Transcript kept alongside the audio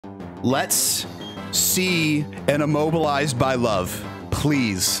Let's see an immobilized by love.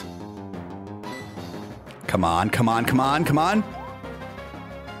 Please. Come on, come on, come on, come on.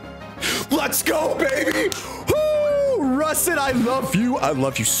 Let's go, baby! Woo! Russet, I love you. I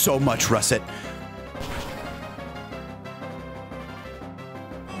love you so much, Russet.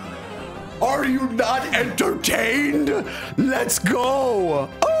 Are you not entertained? Let's go.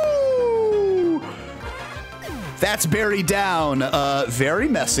 Oh! That's buried down. Very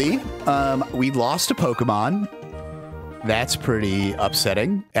messy. We lost a Pokemon. That's pretty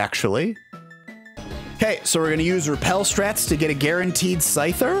upsetting, actually. Okay, so we're going to use Repel Strats to get a guaranteed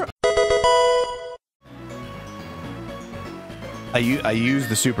Scyther. I used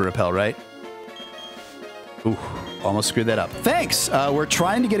the Super Repel, right? Ooh, almost screwed that up. Thanks! We're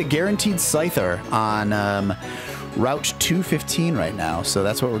trying to get a guaranteed Scyther on Route 215 right now, so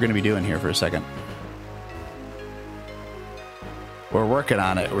that's what we're going to be doing here for a second. We're working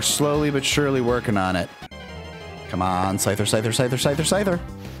on it. We're slowly but surely working on it. Come on, Scyther, Scyther, Scyther, Scyther, Scyther.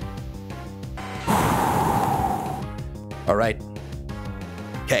 All right.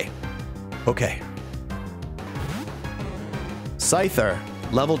 Okay. Okay. Scyther,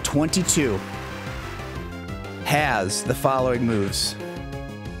 level 22, has the following moves.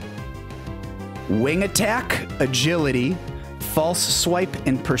 Wing Attack, Agility, False Swipe,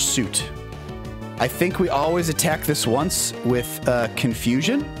 and Pursuit. I think we always attack this once with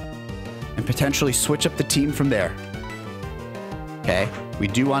Confusion and potentially switch up the team from there. Okay, we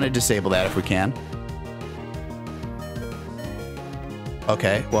do want to disable that if we can.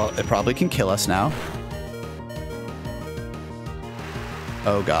 Okay, well, it probably can kill us now.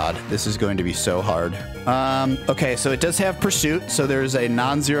 Oh god, this is going to be so hard. Okay, so it does have Pursuit, so there's a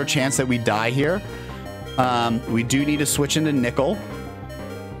non-zero chance that we die here. We do need to switch into Nickel.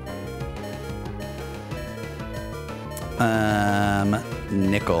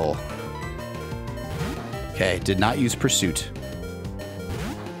 Nickel. Okay, did not use Pursuit.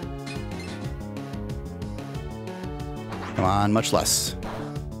 Come on, much less.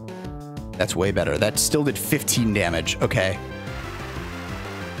 That's way better. That still did 15 damage. Okay.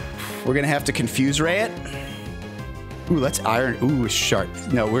 We're gonna have to Confuse Ray it. Ooh, that's Iron. Ooh, Sharp.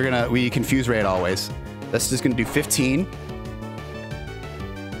 No, we Confuse Ray it always. That's just gonna do 15.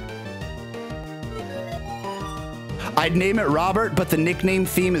 I'd name it Robert, but the nickname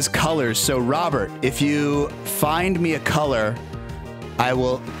theme is colors. So Robert, if you find me a color, I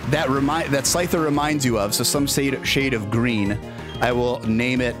will that Scyther reminds you of, so some shade of green, I will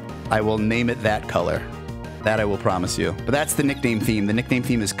name it that color. That I will promise you. But that's the nickname theme. The nickname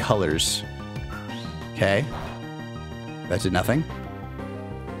theme is colors. Okay. That did nothing.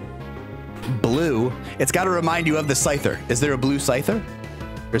 Blue. It's got to remind you of the Scyther. Is there a blue Scyther?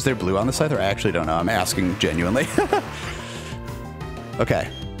 Or is there blue on the Scyther? I actually don't know. I'm asking genuinely. Okay.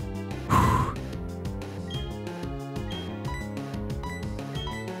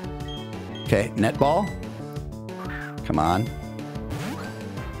 Okay, Netball. Come on.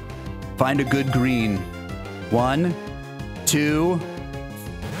 Find a good green. 1, 2.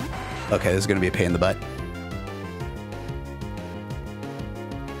 Okay, this is going to be a pain in the butt.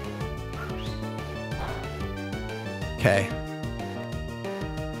 Okay.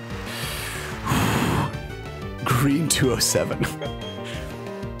 Green 207.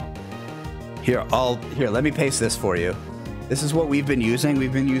 Here, let me paste this for you. This is what we've been using.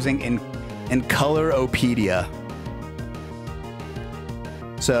 We've been using in Coloropedia.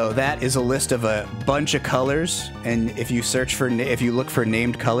 So that is a list of a bunch of colors, and if you look for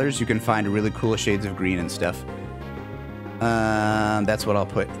named colors, you can find really cool shades of green and stuff. That's what I'll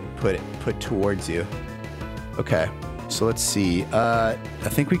put towards you. Okay, so let's see. I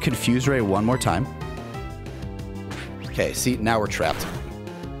think we Confuse Ray one more time. Okay, see, now we're trapped.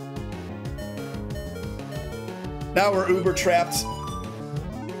 Now we're uber trapped.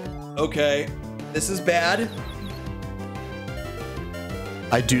 Okay, this is bad.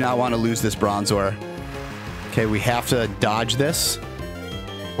 I do not want to lose this Bronzor. Okay, we have to dodge this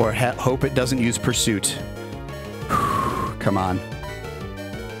or hope it doesn't use Pursuit. Come on.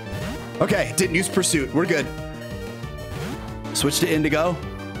 Okay, didn't use Pursuit. We're good. Switch to Indigo.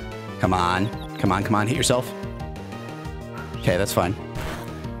 Come on. Come on, come on. Hit yourself. Okay, that's fine.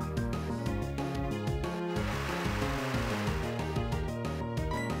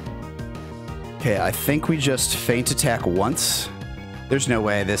 Okay, I think we just Feint Attack once. There's no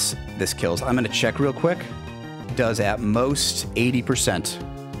way this kills. I'm going to check real quick. Does at most 80%.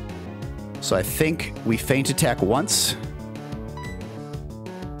 So I think we Feint Attack once.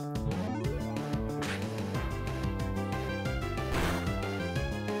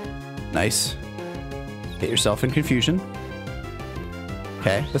 Nice. Get yourself in Confusion.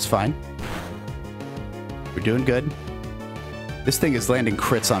 Okay, that's fine. We're doing good. This thing is landing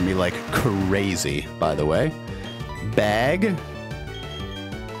crits on me like crazy, by the way. Bag.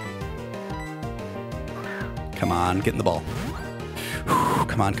 Come on, get in the ball. Whew,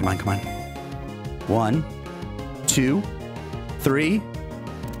 come on, come on, come on. 1, 2, 3.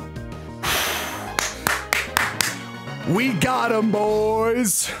 We got him,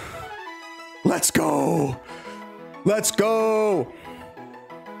 boys. Let's go. Let's go.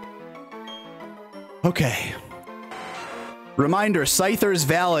 Okay. Reminder, Scyther is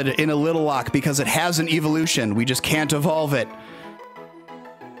valid in a Littlelocke because it has an evolution. We just can't evolve it.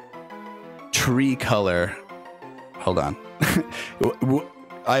 Tree color. Hold on.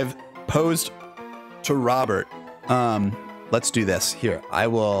 I've posed to Robert. Let's do this. Here,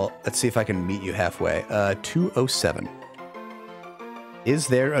 let's see if I can meet you halfway. 207. Is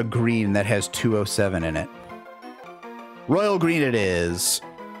there a green that has 207 in it? Royal green it is.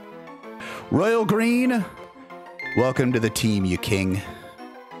 Royal green. Welcome to the team, you king.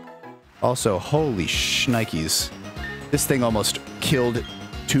 Also, holy shnikes. This thing almost killed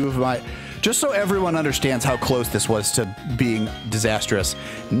 2 of my... Just so everyone understands how close this was to being disastrous.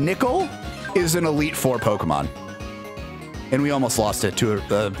 Nickel is an Elite 4 Pokemon. And we almost lost it to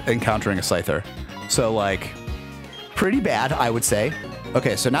encountering a Scyther. So, like, pretty bad, I would say.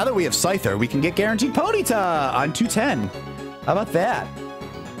 Okay, so now that we have Scyther, we can get Guaranteed Ponyta on 210. How about that?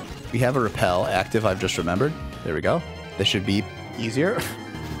 We have a Repel active, I've just remembered. There we go. This should be easier.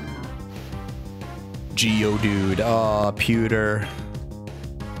 Geodude. Oh, Pewter.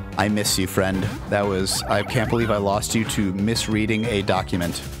 I miss you, friend. That was... I can't believe I lost you to misreading a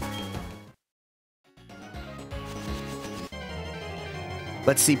document.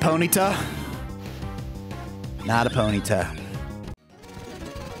 Let's see, Ponyta. Not a Ponyta.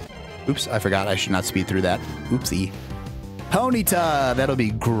 Oops, I forgot I should not speed through that. Oopsie. Ponyta! That'll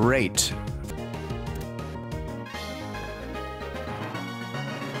be great.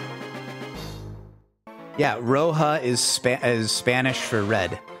 Yeah, Roja is Spanish for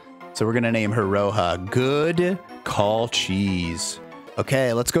red. So we're going to name her Roja. Good call, cheese.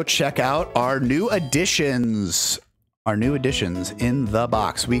 Okay, let's go check out our new additions. Our new additions in the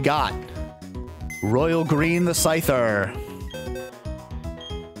box. We got Royal Green the Scyther.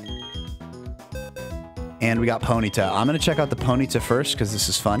 And we got Ponyta. I'm going to check out the Ponyta first because this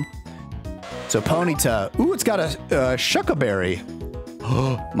is fun. So Ponyta. Ooh, it's got a Shuckaberry.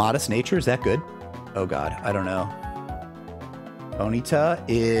 Modest nature. Is that good? Oh, God. I don't know. Ponyta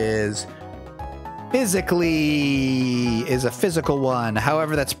is a physical one.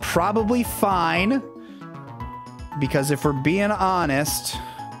 However, that's probably fine. Because if we're being honest...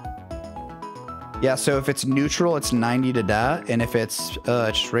 Yeah, so if it's neutral, it's 90 to da. And if it's...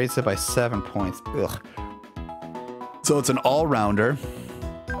 it just raised it by 7 points. Ugh. So it's an all-rounder.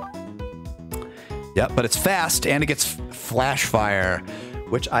 Yep, but it's fast, and it gets Flash Fire,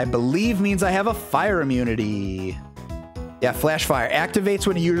 which I believe means I have a fire immunity. Yeah, Flash Fire activates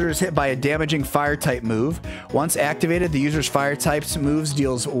when a user is hit by a damaging fire-type move. Once activated, the user's fire-type moves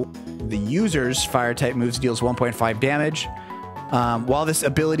deals 1.5 damage. While this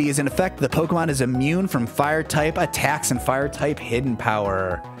ability is in effect, the Pokemon is immune from fire-type attacks and fire-type hidden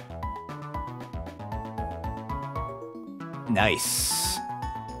power. Nice.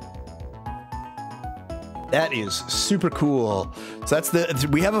 That is super cool. So that's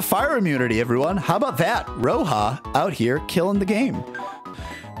we have a fire immunity, everyone. How about that? Roja out here killing the game.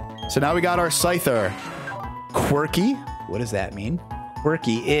 So now we got our Scyther. Quirky. What does that mean?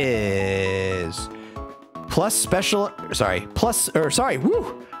 Quirky is plus special,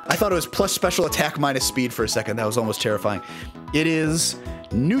 woo! I thought it was plus special attack minus speed for a second. That was almost terrifying. It is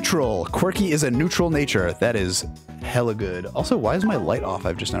neutral. Quirky is a neutral nature. That is hella good. Also, why is my light off?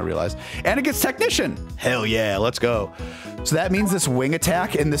 I've just now realized. And it gets Technician. Hell yeah, let's go. So that means this wing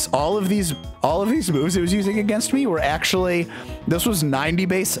attack and this all of these moves it was using against me were actually, this was 90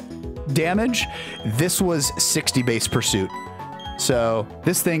 base damage. This was 60 base pursuit. So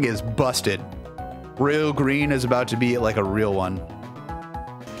this thing is busted. Real green is about to be like a real one.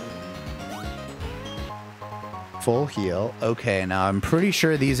 Full heal. Okay, now I'm pretty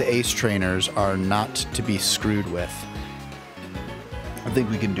sure these ace trainers are not to be screwed with. I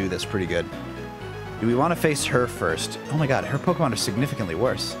think we can do this pretty good. Do we want to face her first? Oh my god, her Pokemon are significantly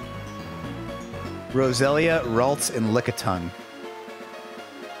worse. Roselia, Ralts, and Lickitung.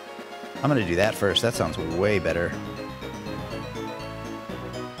 I'm gonna do that first. That sounds way better.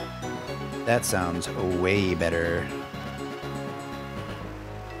 That sounds way better.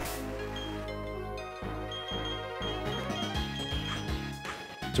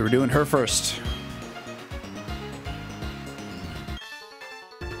 So we're doing her first.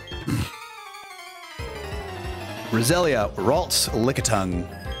 Roselia, Ralts, Lickitung.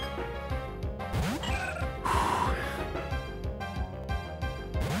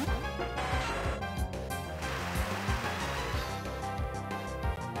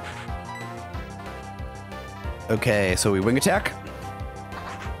 Okay, so we wing attack.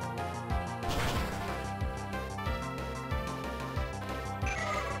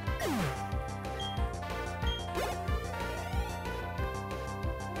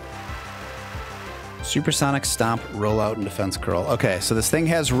 Supersonic Stomp, Rollout, and Defense Curl. Okay, so this thing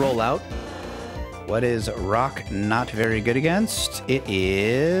has Rollout. What is Rock not very good against? It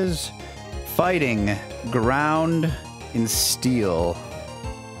is Fighting, Ground, and Steel.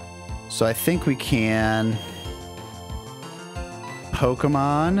 So I think we can...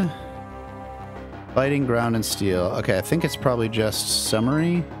 Pokemon, Fighting, Ground, and Steel. Okay, I think it's probably just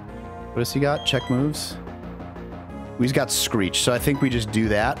Summary. What does he got? Check moves. He's got Screech, so I think we just do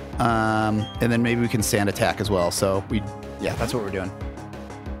that. And then maybe we can Sand Attack as well. So yeah, that's what we're doing.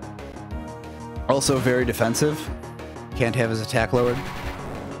 Also very defensive. Can't have his attack lowered.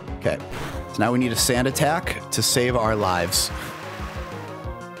 Okay, so now we need a Sand Attack to save our lives.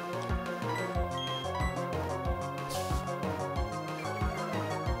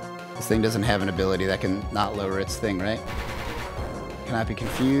 This thing doesn't have an ability that can not lower its thing, right? Cannot be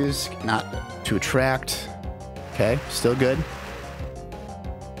confused, not to attract. Okay, still good.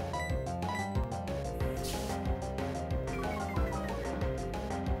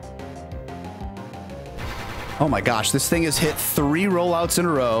 Oh my gosh, this thing has hit 3 rollouts in a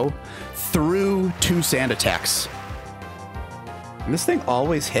row through 2 Sand Attacks. And this thing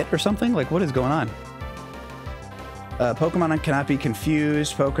always hit or something? Like, what is going on? Pokemon cannot be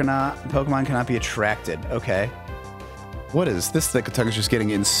confused. Pokemon cannot be attracted. Okay. What is this? Lickitung is just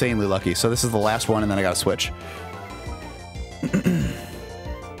getting insanely lucky. So this is the last one, and then I gotta switch.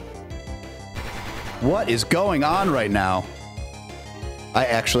 What is going on right now? I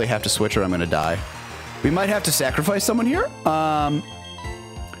actually have to switch or I'm gonna die. We might have to sacrifice someone here.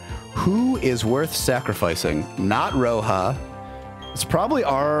 Who is worth sacrificing? Not Roha. It's probably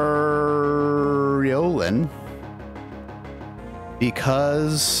Areolin.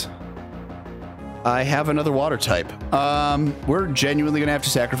 Because I have another water type. We're genuinely gonna have to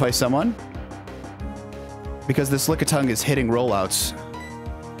sacrifice someone. Because this Lickitung is hitting rollouts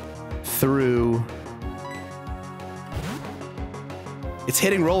through... It's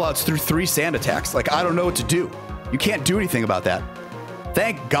hitting rollouts through 3 Sand Attacks. Like, I don't know what to do. You can't do anything about that.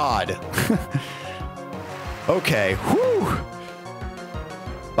 Thank God. Okay, whew.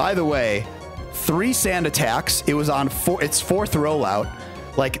 By the way, 3 Sand Attacks. It was on its 4th rollout.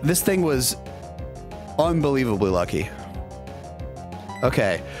 Like, this thing was unbelievably lucky.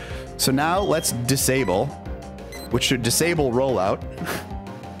 Okay, so now let's disable, which should disable rollout.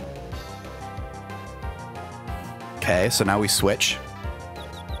 Okay, so now we switch.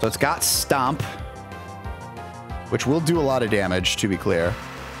 So it's got Stomp, which will do a lot of damage, to be clear.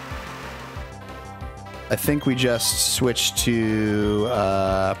 I think we just switch to,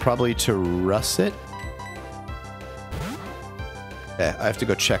 probably to Russet. Okay, I have to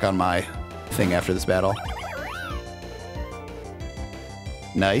go check on my thing after this battle.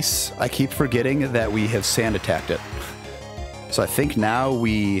 Nice. I keep forgetting that we have Sand Attacked it. So I think now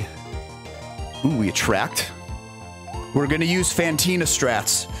we... Ooh, we attract. We're going to use Fantina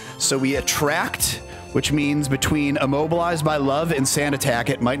strats. So we attract, which means between Immobilized by Love and Sand Attack,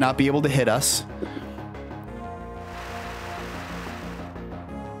 it might not be able to hit us.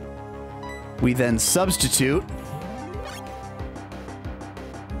 We then substitute.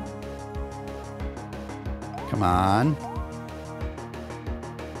 Come on.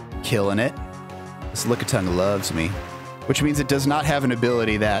 Killing it. This Lickitung loves me. Which means it does not have an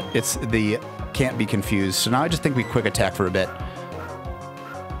ability that it's the can't be confused. So now I just think we quick attack for a bit.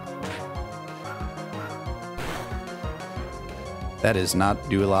 That does not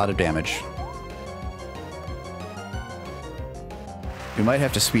do a lot of damage. We might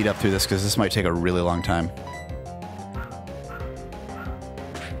have to speed up through this because this might take a really long time.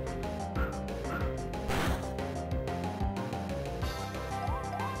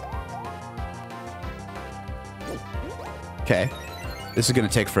 Okay. This is going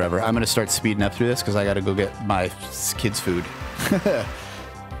to take forever. I'm going to start speeding up through this because I got to go get my kids' food.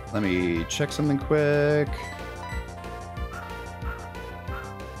 Let me check something quick.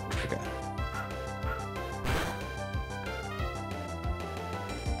 Okay.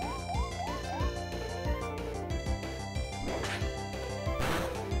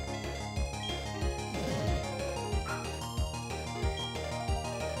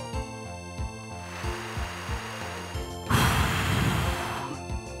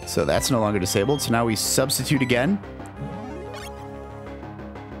 So that's no longer disabled. So now we substitute again.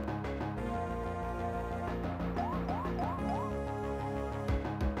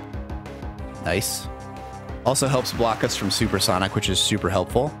 Nice. Also helps block us from Supersonic, which is super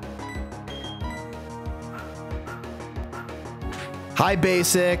helpful. Hi,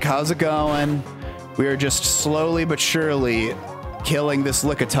 Basic. How's it going? We are just slowly but surely killing this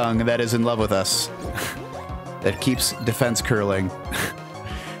Lickitung that is in love with us. That keeps defense curling.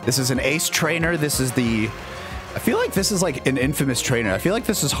 This is an ace trainer. This is the... I feel like this is like an infamous trainer. I feel like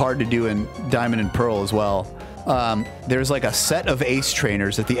this is hard to do in Diamond and Pearl as well. There's like a set of ace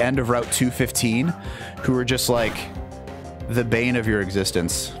trainers at the end of Route 215 who are just like the bane of your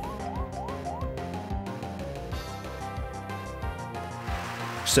existence.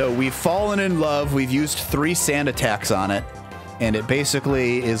 So we've fallen in love. We've used 3 sand attacks on it, and it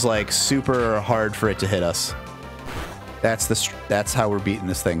basically is like super hard for it to hit us. That's how we're beating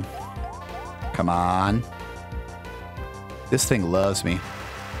this thing. Come on. This thing loves me.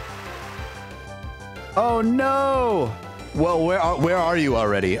 Oh no! Well, where are you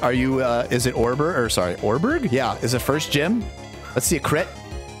already? Are you is it Orberg or sorry, Orberg? Yeah, is it first gym? Let's see a crit.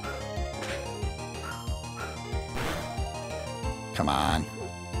 Come on.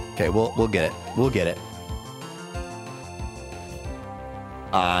 Okay, we'll get it. We'll get it.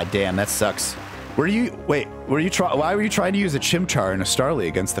 Ah, damn, that sucks. Why were you trying to use a Chimchar in a Starly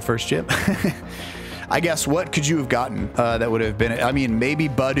against the first gym? I guess what could you have gotten that would have been, I mean, maybe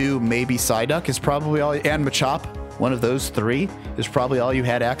Budew, maybe Psyduck is probably all, and Machop, one of those 3 is probably all you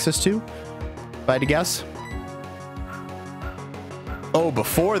had access to, if I had to guess. Oh,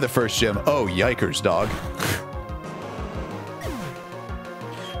 before the first gym. Oh, yikers, dog.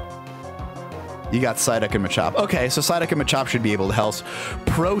 You got Psyduck and Machop. Okay, so Psyduck and Machop should be able to help.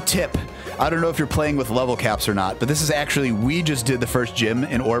 Pro tip. I don't know if you're playing with level caps or not, but this is actually, we just did the first gym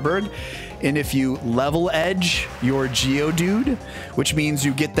in Orberg, and if you level edge your Geodude, which means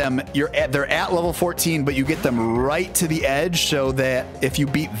you get them, they're at level 14, but you get them right to the edge so that if you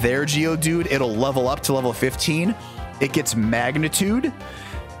beat their Geodude, it'll level up to level 15. It gets Magnitude.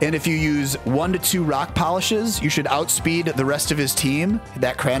 And if you use 1 to 2 rock polishes, you should outspeed the rest of his team,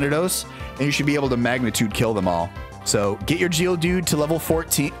 that Cranidos, and you should be able to Magnitude kill them all. So get your Geodude to level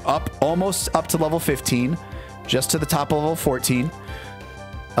 14, almost up to level 15, just to the top of level 14.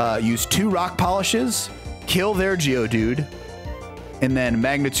 Use 2 rock polishes, kill their Geodude, and then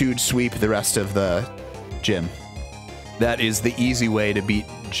Magnitude sweep the rest of the gym. That is the easy way to beat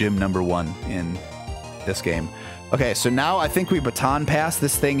gym number 1 in this game. Okay, so now I think we baton pass.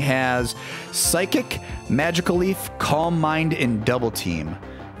 This thing has Psychic, Magical Leaf, Calm Mind, and Double Team.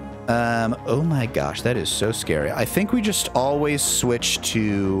 Oh my gosh, that is so scary. I think we just always switch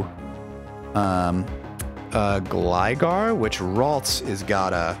to Gligar, which Ralts is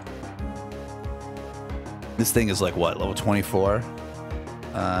got a... This thing is like, what, level 24?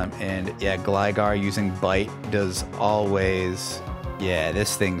 And yeah, Gligar using Bite does always... Yeah,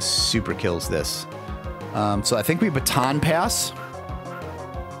 this thing super kills this. So I think we baton pass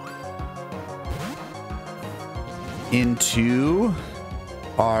into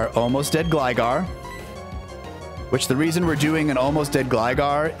our almost dead Gligar, which the reason we're doing an almost dead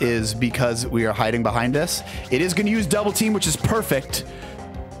Gligar is because we are hiding behind this. It is going to use Double Team, which is perfect.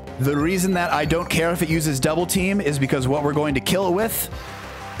 The reason that I don't care if it uses Double Team is because what we're going to kill it with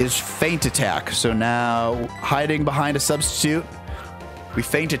is Feint Attack. So now hiding behind a substitute, we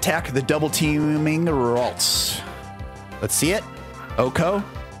Feint Attack the Double Teaming Ralts. Let's see it. Oko.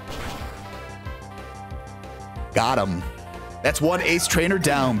 Got him. That's 1 ace trainer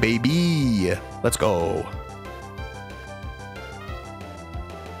down, baby. Let's go.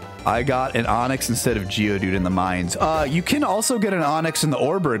 I got an Onix instead of Geodude in the mines. You can also get an Onix in the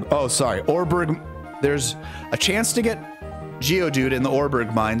Orberg. Oh, sorry. Orberg. There's a chance to get Geodude in the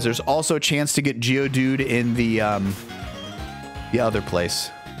Orberg mines. There's also a chance to get Geodude in the other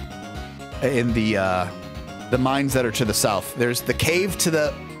place. In the mines that are to the south. There's the cave to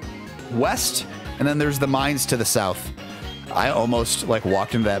the west, and then there's the mines to the south. I almost like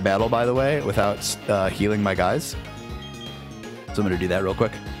walked into that battle, by the way, without healing my guys. So I'm going to do that real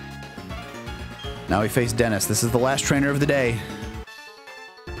quick. Now we face Dennis. This is the last trainer of the day.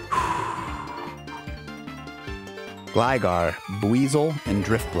 Gligar, Buizel, and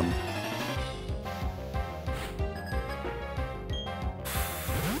Drifblim.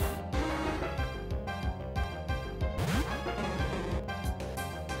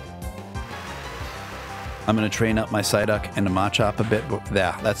 I'm going to train up my Psyduck and a Machop a bit.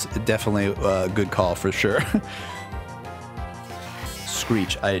 Yeah, that's definitely a good call for sure.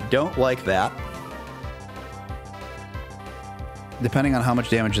 Screech. I don't like that. depending on how much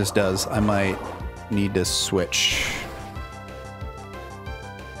damage this does, I might need to switch.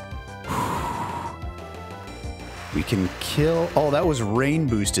 We can kill... Oh, that was rain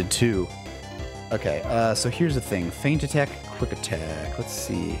boosted too. Okay, so here's the thing. Feint attack, quick attack. Let's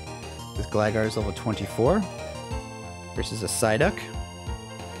see. This Gligar is level 24 versus a Psyduck.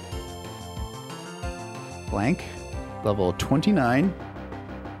 Blank, level 29.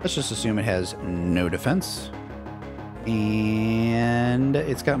 Let's just assume it has no defense. And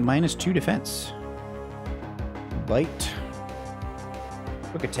it's got -2 defense. Bite.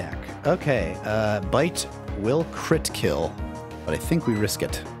 Quick attack. Okay, Bite will crit kill, but I think we risk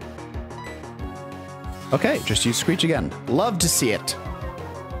it. Okay, just use Screech again. Love to see it.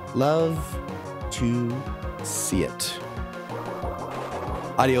 Love to see it.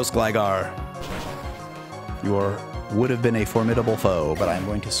 Adios, Gligar. Your would have been a formidable foe, but I'm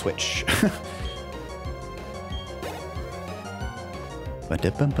going to switch.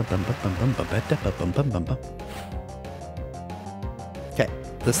 Okay,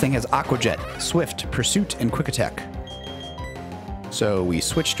 this thing has Aqua Jet, Swift, Pursuit, and Quick Attack. So we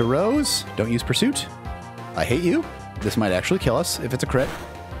switch to Rose. Don't use Pursuit. I hate you. This might actually kill us if it's a crit.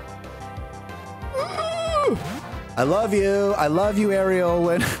 I love you. I love you,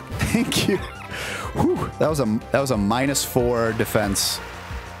 Areolin. Thank you. Whew. That was a -4 defense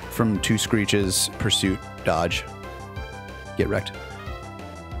from 2 Screeches, Pursuit, Dodge. Get wrecked.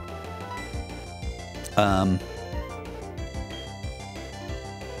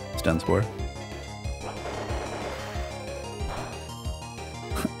 Stun Spore.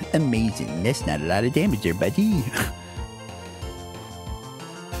 Amazing. That's not a lot of damage there, buddy.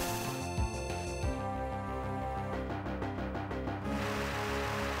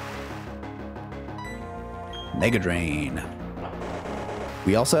 Mega Drain.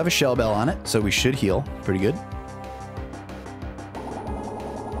 We also have a Shell Bell on it, so we should heal pretty good.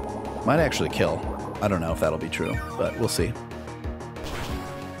 Might actually kill. I don't know if that'll be true, but we'll see.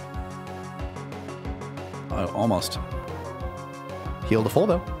 Oh, almost. Heal to full,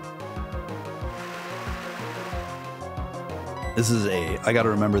 though. This is a... I gotta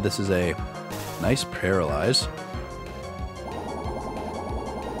remember this is a nice Paralyze.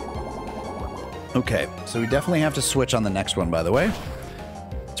 Okay, so we definitely have to switch on the next one, by the way.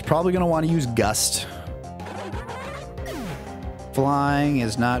 It's probably going to want to use Gust. Flying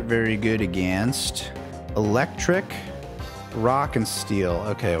is not very good against. Electric, Rock, and Steel.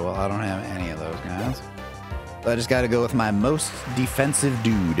 Okay, well, I don't have any of those guys. So I just got to go with my most defensive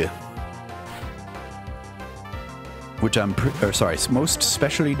dude. Which I'm... sorry, most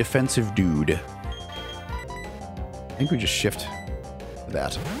specially defensive dude. I think we just shift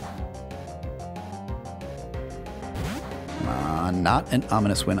that. Not an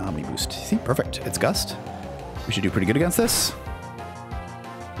Ominous Wind Omni Boost. See, perfect. It's Gust. We should do pretty good against this.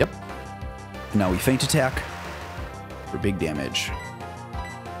 Yep. Now we Feint Attack for big damage.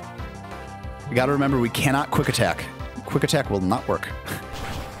 We gotta remember we cannot Quick Attack. Quick Attack will not work.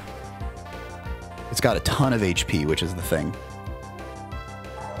 It's got a ton of HP, which is the thing.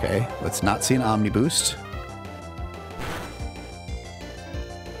 Okay, let's not see an Omni Boost.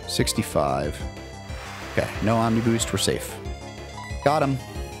 65. Okay, no Omni Boost, we're safe. Got him.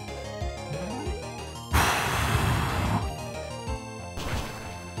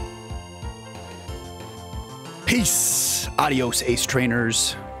 Peace. Adios, Ace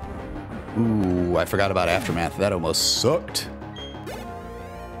Trainers. Ooh, I forgot about Aftermath. That almost sucked.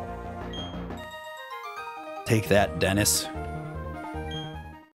 Take that, Dennis.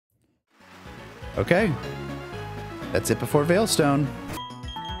 Okay. That's it before Veilstone.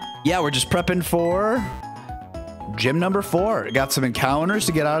 Yeah, we're just prepping for... Gym number 4. Got some encounters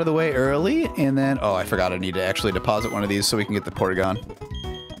to get out of the way early, and then... Oh, I forgot I need to actually deposit one of these so we can get the Porygon.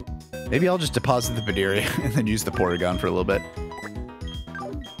 Maybe I'll just deposit the Badiri and then use the Porygon for a little bit.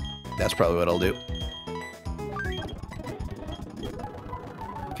 That's probably what I'll do.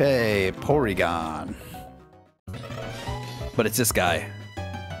 Okay, Porygon. But it's this guy.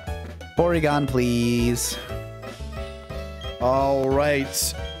 Porygon, please. All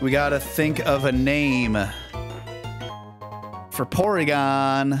right. We gotta think of a name. For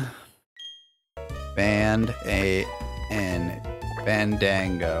Porygon, Fandango.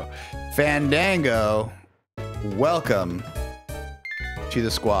 Fandango, welcome to the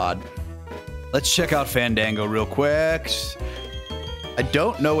squad. Let's check out Fandango real quick. I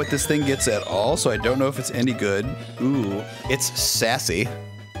don't know what this thing gets at all, so I don't know if it's any good. Ooh, it's sassy.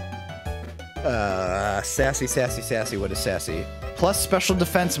 Sassy. What is sassy? Plus special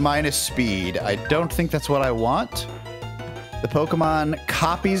defense minus speed. I don't think that's what I want. The Pokemon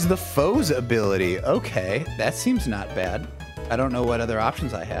copies the foe's ability. Okay, that seems not bad. I don't know what other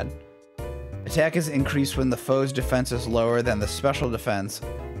options I had. Attack is increased when the foe's defense is lower than the special defense.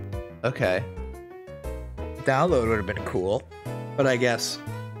 Okay. Download would have been cool, but I guess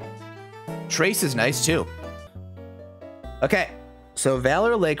Trace is nice too. Okay, so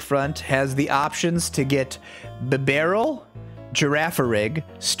Valor Lakefront has the options to get Bibarel, Girafarig,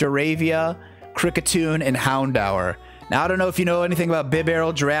 Staravia, Kricketune, and Houndour. Now, I don't know if you know anything about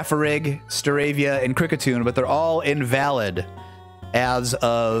Bibarel, Girafarig, Staravia, and Kricketune, but they're all invalid as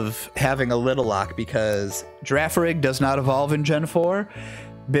of having a Littlelocke because Girafarig does not evolve in Gen 4.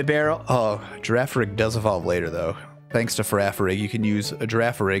 Bibarel, oh, Girafarig does evolve later though. Thanks to Farafarig, you can use a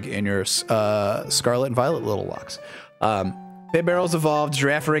Girafarig in your Scarlet and Violet Littlelocks. Bibarel's evolved,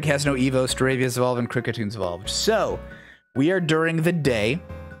 Girafarig has no Evo, Staravia's evolved, and Kricketune's evolved. So, we are during the day,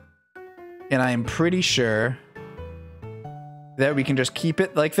 and I am pretty sure that we can just keep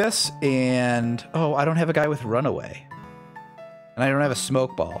it like this, and... Oh, I don't have a guy with Runaway. And I don't have a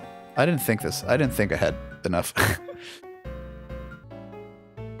Smoke Ball. I didn't think ahead enough.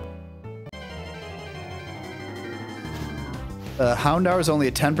 Houndour is only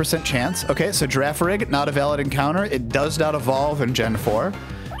a 10% chance. Okay, so Girafarig, not a valid encounter. It does not evolve in Gen 4.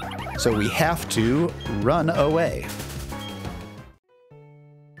 So we have to run away.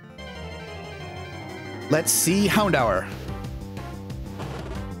 Let's see Houndour.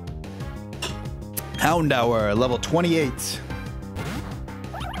 Houndour, level 28.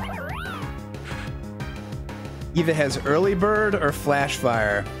 Either has Early Bird or Flash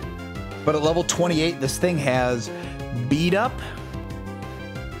Fire. But at level 28, this thing has Beat Up,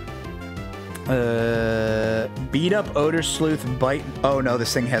 Odor Sleuth, Bite. Oh no,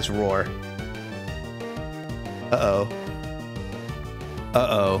 this thing has Roar.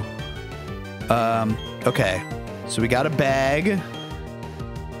 Okay. So we got a bag.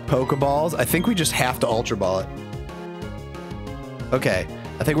 Pokeballs. I think we just have to Ultra Ball it. Okay.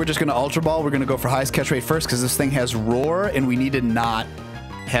 I think we're just going to Ultra Ball. We're going to go for highest catch rate first because this thing has Roar and we need to not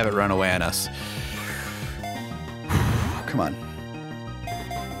have it run away on us. Come on.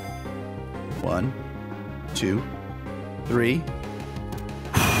 1, 2, 3.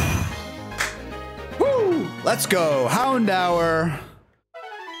 Woo! Let's go. Houndour.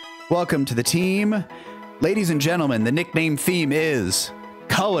 Welcome to the team. Ladies and gentlemen, the nickname theme is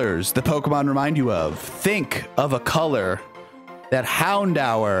colors the Pokemon remind you of. Think of a color that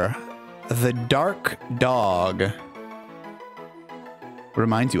Houndour, the dark dog,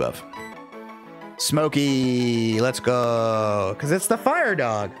 reminds you of. Smoky, let's go. Because it's the fire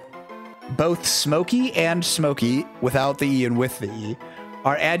dog. Both smoky and smoky, without the E and with the E,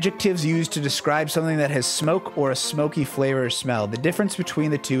 are adjectives used to describe something that has smoke or a smoky flavor or smell. The difference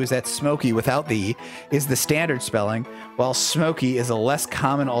between the two is that smoky, without the E, is the standard spelling, while smoky is a less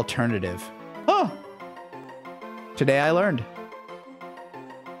common alternative. Oh! Today I learned.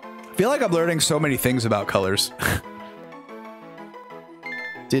 I feel like I'm learning so many things about colors.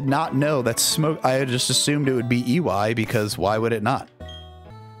 Did not know that smoke. I just assumed it would be EY because why would it not?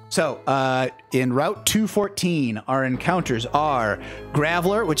 So, in Route 214, our encounters are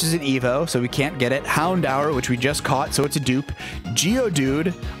Graveler, which is an Evo, so we can't get it. Houndour, which we just caught, so it's a dupe.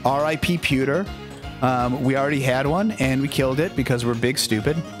 Geodude, R.I.P. Pewter. We already had one, and we killed it because we're big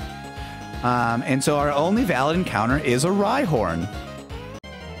stupid. And so our only valid encounter is a Rhyhorn.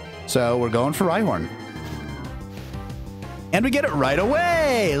 So we're going for Rhyhorn. And we get it right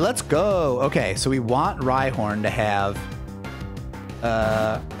away! Let's go! Okay, so we want Rhyhorn to have...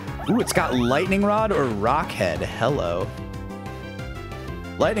 Ooh, it's got Lightning Rod or Rock Head. Hello.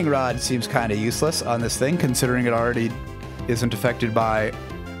 Lightning Rod seems kind of useless on this thing, considering it already isn't affected by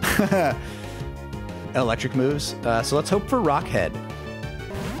electric moves. So let's hope for Rock Head.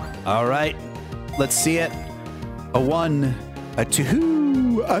 All right, let's see it. A 1, a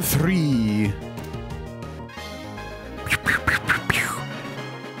 2, a 3.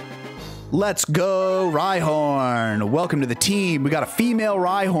 Let's go, Rhyhorn. Welcome to the team. We got a female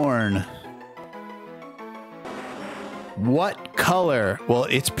Rhyhorn. What color? Well,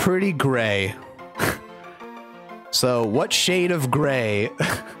 it's pretty gray. So what shade of gray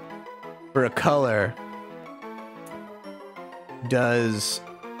for a color does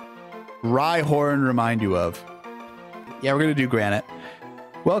Rhyhorn remind you of? Yeah, we're going to do granite.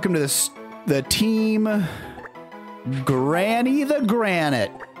 Welcome to the team Granny the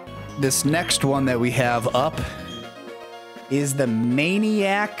Granite. This next one that we have up is the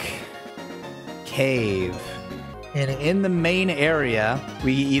Maniac Cave. And in the main area,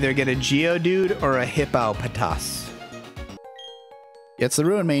 we either get a Geodude or a Hippopotas. It's the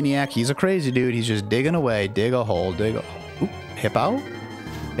Ruin Maniac. He's a crazy dude. He's just digging away. Dig a hole, dig a hole. Oop, Hippo?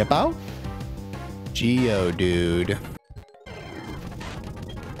 Hippo? Geodude.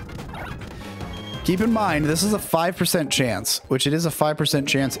 Keep in mind, this is a 5% chance, which it is a 5%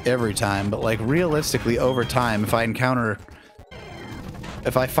 chance every time, but like realistically over time, if I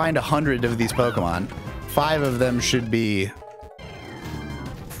find 100 of these Pokemon, 5 of them should be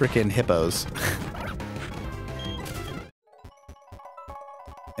freaking hippos.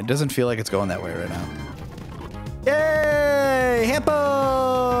 It doesn't feel like it's going that way right now. Yay!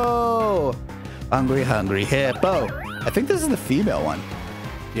 Hippo! Hungry, hungry hippo. I think this is the female one.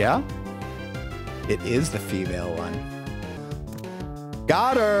 Yeah? It is the female one.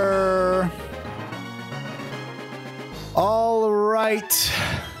 Got her! All right.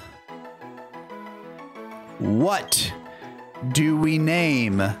 What do we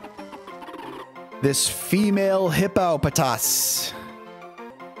name this female hippopotas?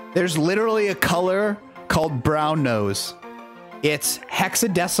 There's literally a color called brown nose. It's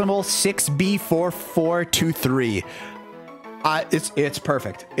hexadecimal 6B4423. It's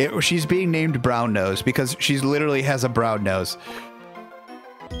perfect. She's being named brown nose because she literally has a brown nose.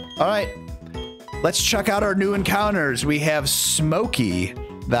 All right, let's check out our new encounters. We have Smokey,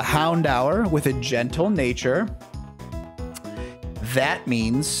 the Houndour with a gentle nature. That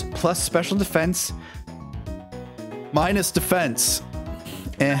means plus special defense, minus defense.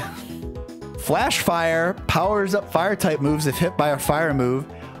 Flash Fire powers up fire type moves if hit by a fire move.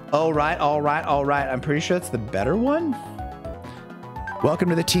 All right. I'm pretty sure that's the better one. Welcome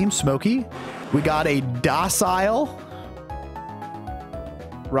to the team, Smokey. We got a docile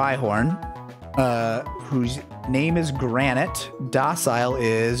Rhyhorn, whose name is Granite. Docile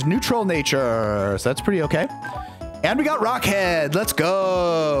is neutral nature, so that's pretty okay. And we got Rockhead. Let's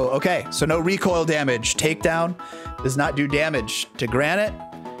go. Okay, so no recoil damage. Takedown does not do damage to Granite.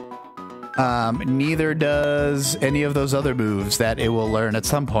 Neither does any of those other moves that it will learn at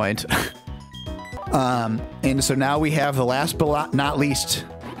some point. And so now we have the last but not least,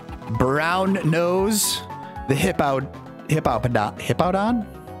 Brown Nose, the Hippowdon?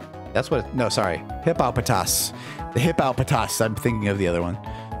 That's what, no, sorry, Hippopotas. The Hippopotas, I'm thinking of the other one.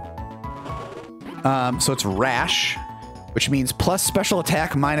 So it's Rash, which means plus special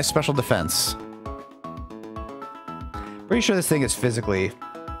attack minus special defense. Pretty sure this thing is physically...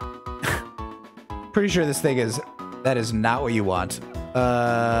 Pretty sure this thing is... That is not what you want.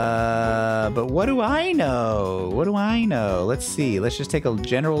 But what do I know? What do I know? Let's see. Let's just take a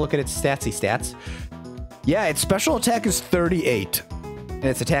general look at its stats. Yeah, its special attack is 38. And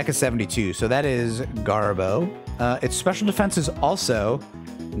its attack is 72. So that is Garbo. Its special defense is also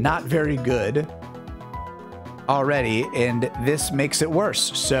not very good already. And this makes it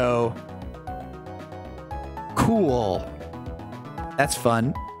worse. So cool. That's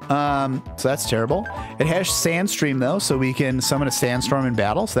fun. So that's terrible. It has Sandstream though, so we can summon a Sandstorm in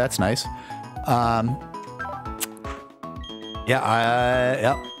battle, so that's nice.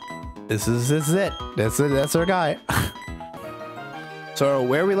 Yep. This is it. That's our guy. So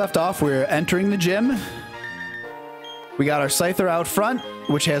where we left off, we're entering the gym. We got our Scyther out front,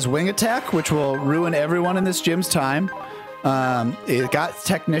 which has Wing Attack, which will ruin everyone in this gym's time. It got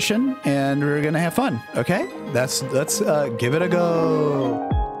Technician, and we're gonna have fun. Okay, let's give it a go.